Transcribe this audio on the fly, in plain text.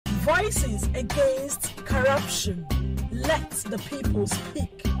Voices against corruption. Let the people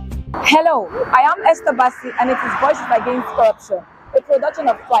speak. Hello, I am Esther Bassi and it is Voices Against Corruption, a production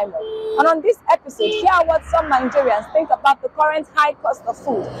of Primer. And on this episode, hear what some Nigerians think about the current high cost of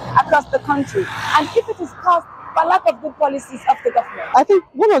food across the country and if it is caused by lack of good policies of the government. I think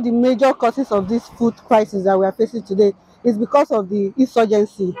one of the major causes of this food crisis that we are facing today is because of the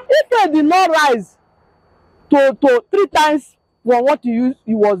insurgency. If they did not rise to 3 times from what it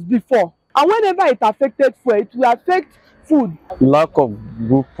was before, and whenever it affected food, it will affect food. Lack of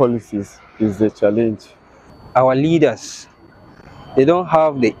good policies is the challenge. Our leaders, they don't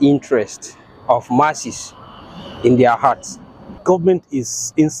have the interest of masses in their hearts. Government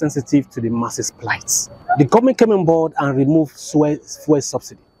is insensitive to the masses' plights. The government came on board and removed fuel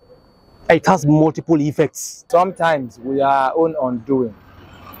subsidy. It has multiple effects. Sometimes we are own undoing,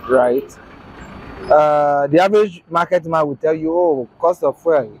 right? The average market man will tell you, oh, cost of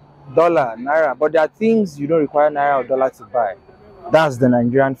fuel, dollar, naira, but there are things you don't require naira or dollar to buy. That's the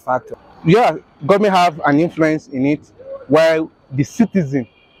Nigerian factor. Yeah, government have an influence in it, while the citizens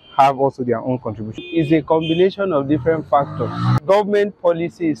have also their own contribution. It's a combination of different factors. Government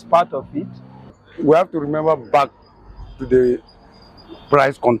policy is part of it. We have to remember back to the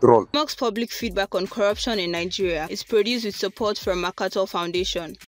price control. Mock's public feedback on corruption in Nigeria is produced with support from MacArthur Foundation.